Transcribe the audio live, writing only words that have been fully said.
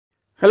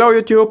Hello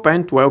YouTube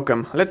and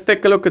welcome. Let's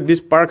take a look at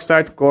this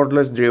Parkside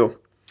Cordless drill.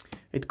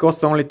 It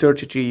costs only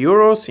 33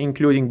 euros,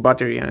 including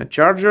battery and a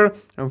charger.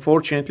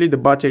 Unfortunately, the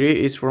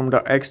battery is from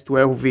the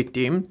X12V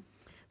team,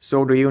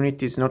 so the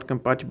unit is not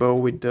compatible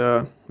with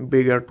the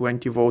bigger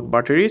 20-volt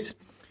batteries.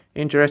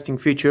 Interesting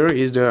feature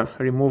is the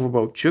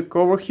removable chuck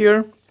over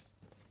here.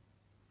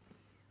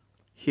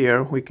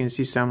 Here we can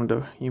see some of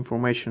the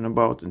information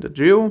about the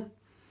drill.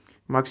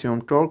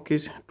 Maximum torque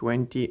is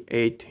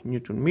 28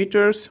 Newton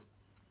meters.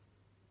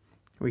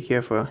 We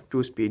have a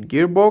 2-speed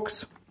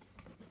gearbox.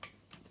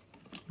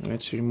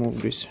 Let's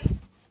remove this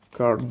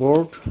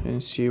cardboard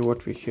and see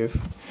what we have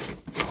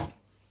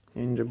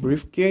in the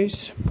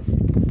briefcase.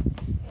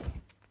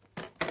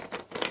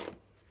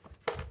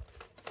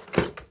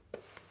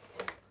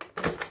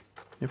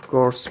 Of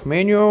course,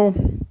 manual,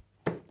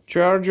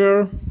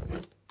 charger,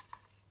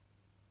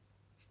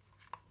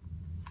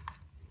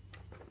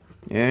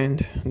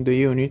 and the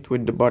unit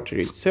with the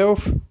battery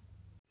itself.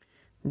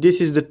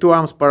 This is the 2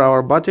 amps per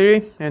hour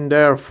battery, and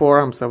there are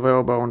 4 amps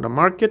available on the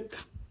market.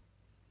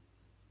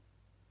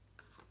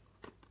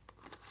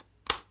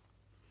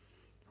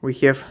 We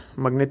have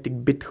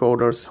magnetic bit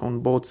holders on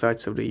both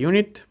sides of the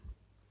unit,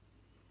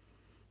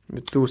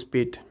 the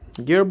 2-speed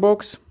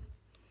gearbox,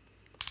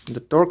 the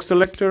torque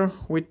selector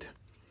with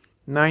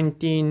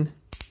 19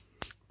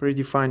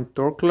 predefined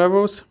torque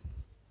levels,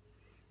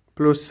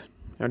 plus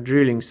a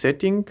drilling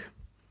setting,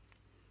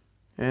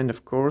 and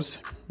of course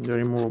the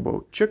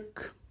removable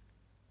chuck.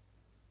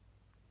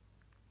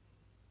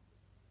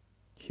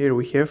 Here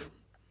we have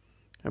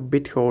a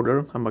bit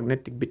holder, a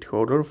magnetic bit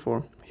holder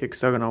for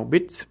hexagonal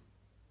bits.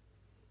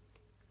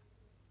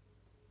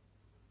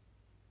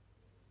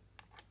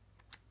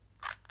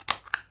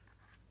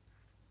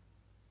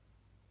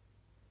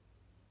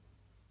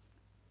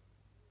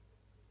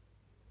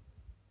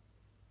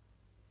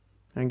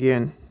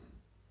 Again,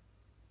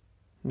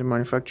 the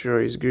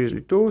manufacturer is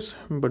Grizzly Tools,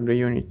 but the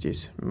unit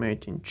is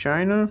made in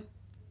China.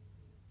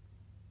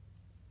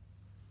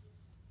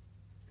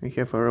 We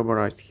have a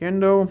rubberized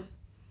handle,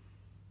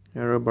 a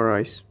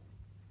rubberized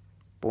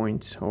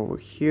points over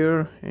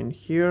here and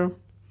here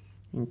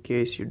in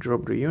case you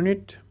drop the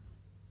unit.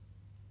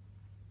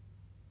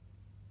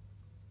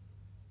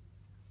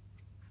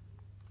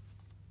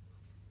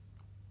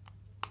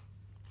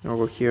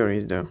 Over here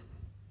is the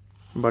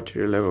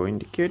battery level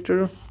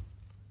indicator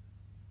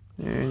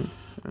and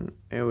an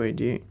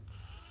LED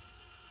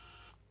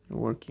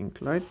working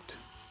light.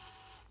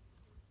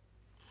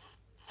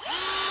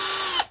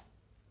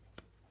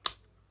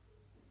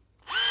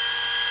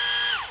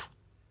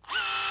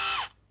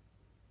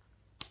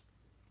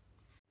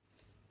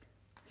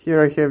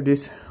 Here I have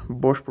this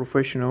Bosch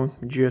Professional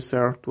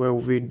GSR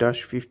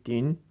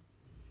 12V-15,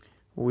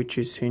 which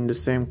is in the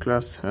same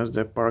class as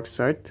the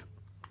Parkside.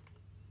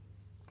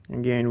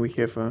 Again, we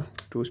have a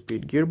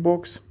 2-speed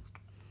gearbox,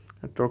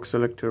 a torque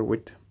selector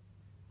with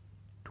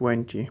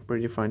 20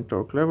 predefined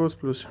torque levels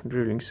plus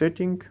drilling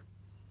setting,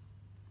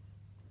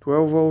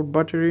 12-volt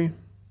battery.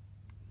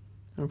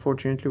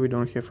 Unfortunately, we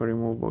don't have a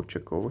removable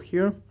chuck over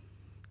here,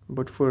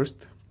 but first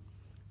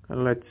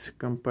let's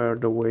compare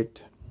the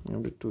weight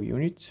of the two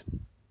units.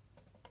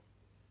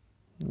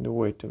 The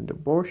weight of the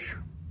Bosch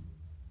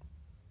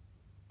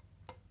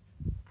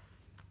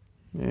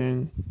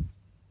and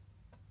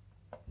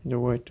the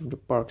weight of the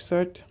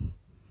Parkside.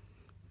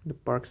 The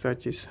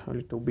Parkside is a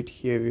little bit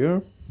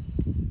heavier.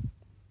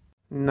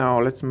 Now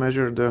let's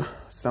measure the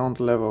sound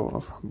level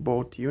of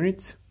both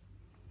units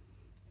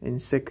in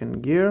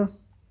second gear.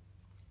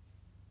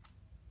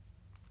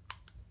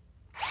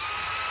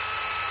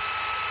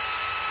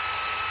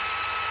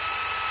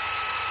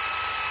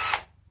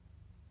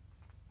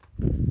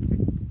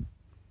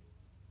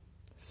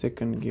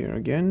 Second gear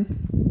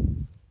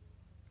again.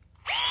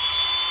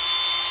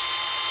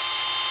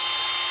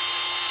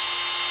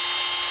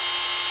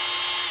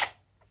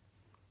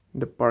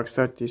 The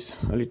Parkside is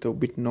a little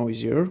bit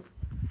noisier.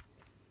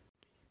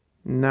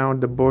 Now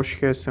the Bosch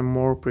has a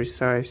more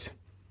precise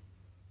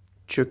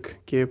chuck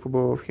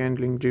capable of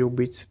handling drill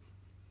bits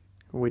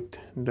with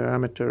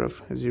diameter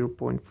of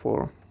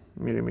 0.4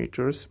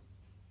 millimeters.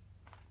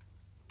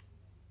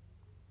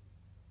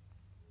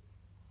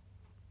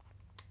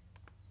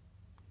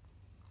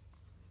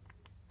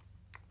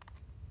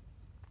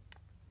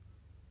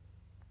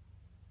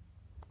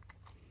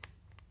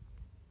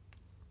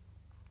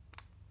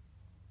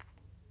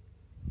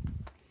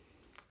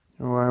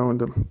 While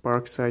the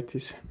Parkside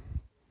is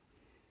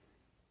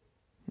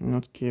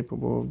not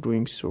capable of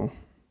doing so.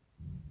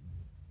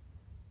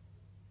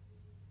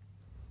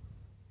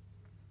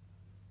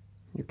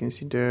 You can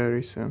see there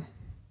is a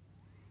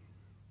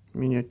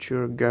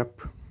miniature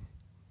gap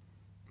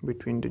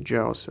between the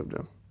jaws of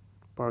the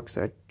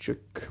Parkside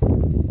chuck.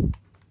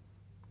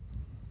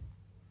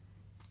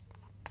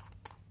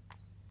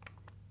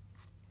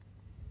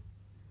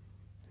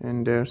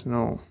 And there's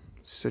no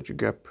such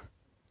gap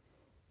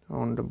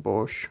on the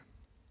Bosch.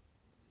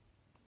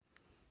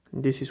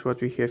 This is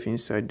what we have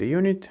inside the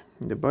unit: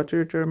 the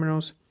battery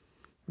terminals,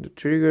 the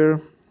trigger,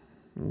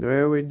 the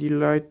LED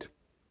light,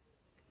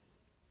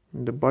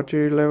 the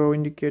battery level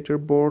indicator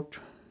board,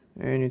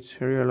 and it's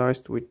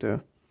realized with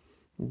a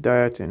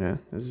diode and a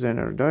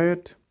Zener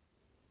diode,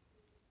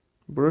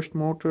 brushed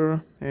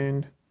motor,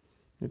 and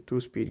the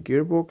 2-speed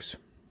gearbox.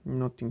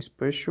 Nothing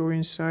special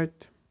inside.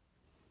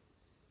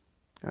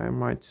 I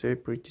might say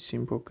pretty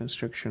simple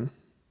construction.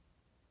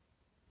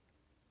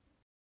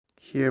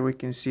 Here we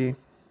can see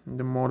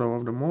the model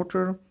of the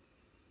motor,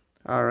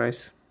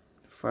 RS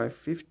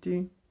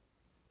 550,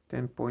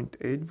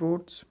 10.8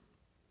 volts.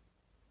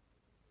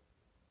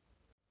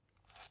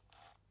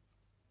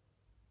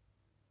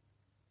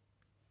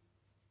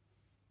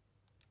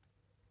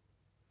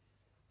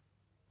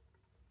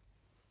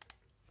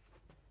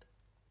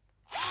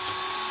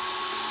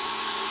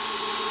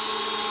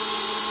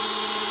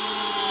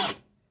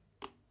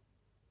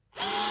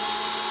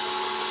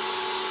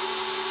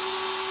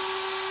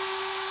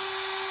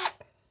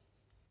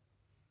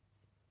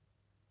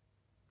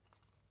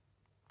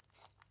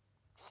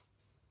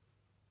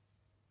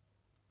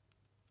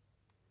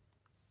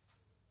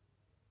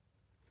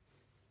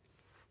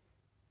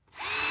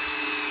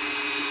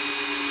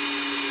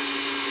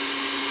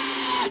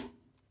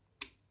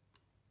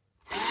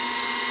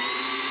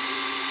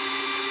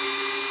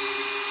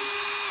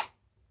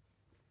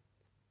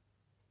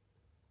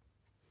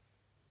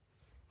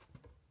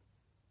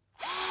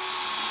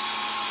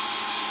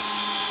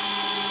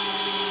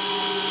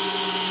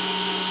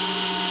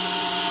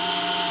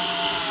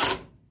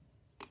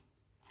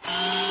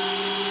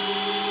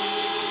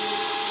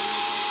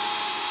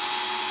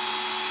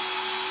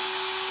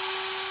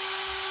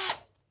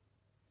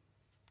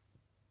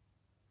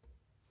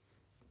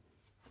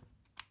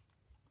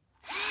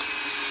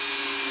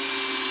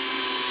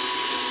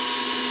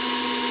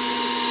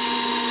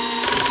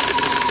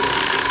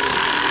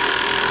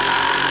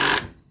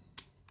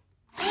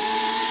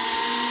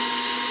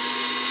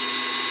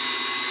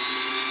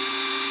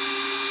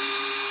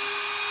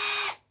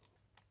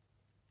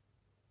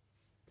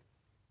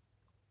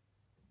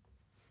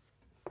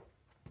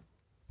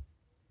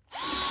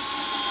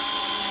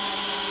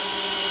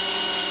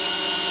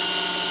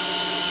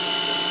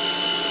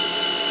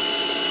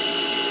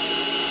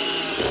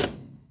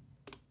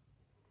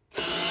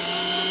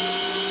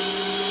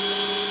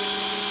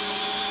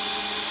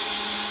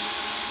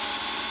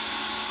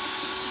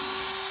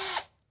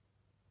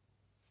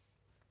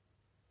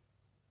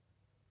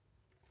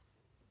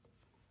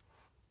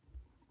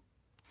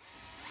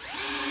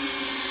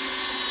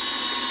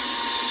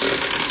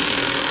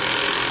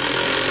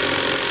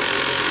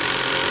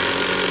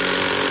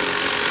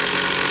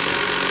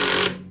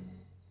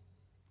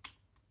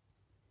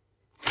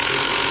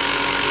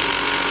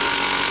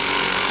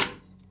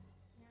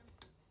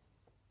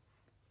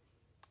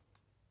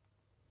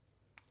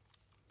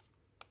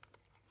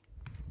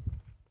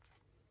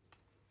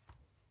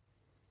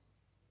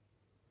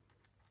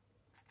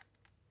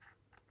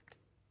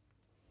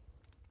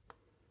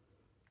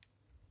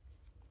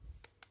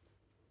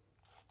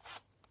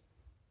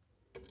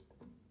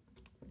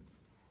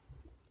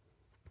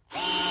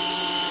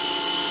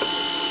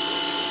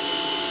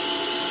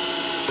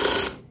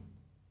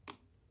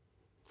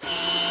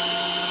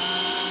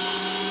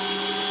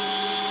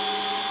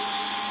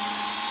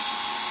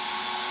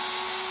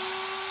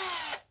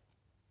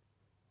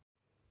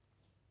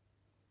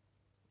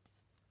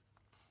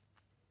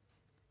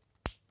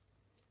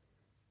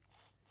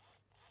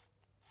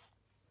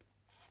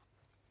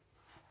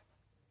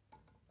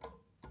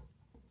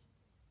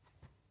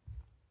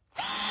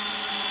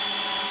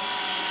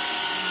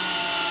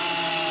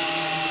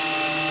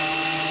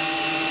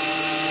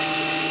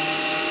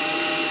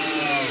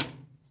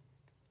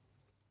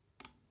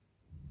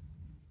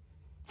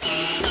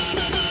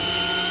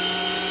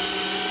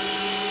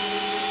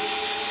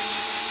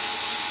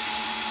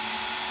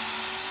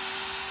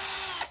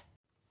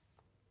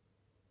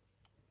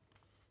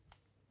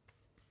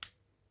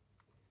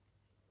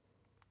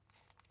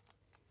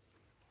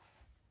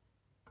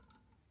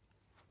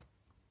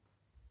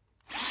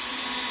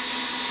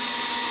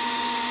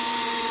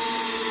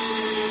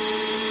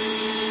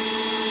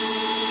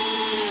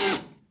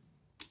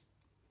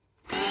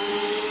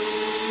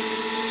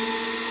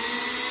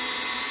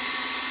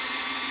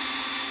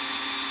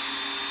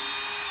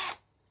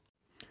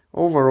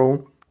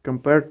 Overall,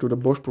 compared to the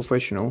Bosch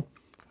Professional,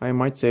 I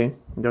might say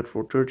that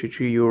for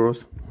 33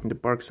 euros the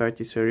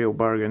Parkside is a real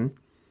bargain.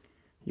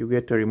 You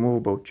get a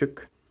removable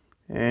chuck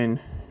and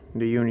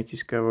the unit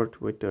is covered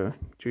with 3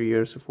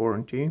 years of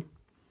warranty.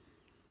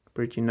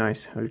 Pretty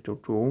nice little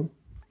tool.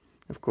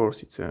 Of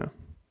course it's a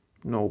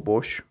no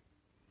Bosch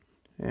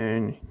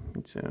and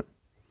it's a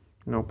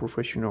no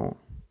professional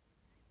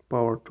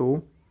power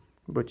tool,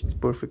 but it's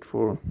perfect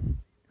for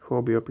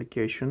hobby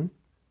application.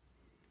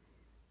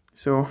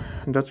 So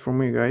that's for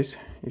me, guys.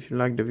 If you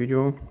like the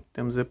video,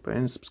 thumbs up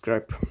and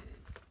subscribe.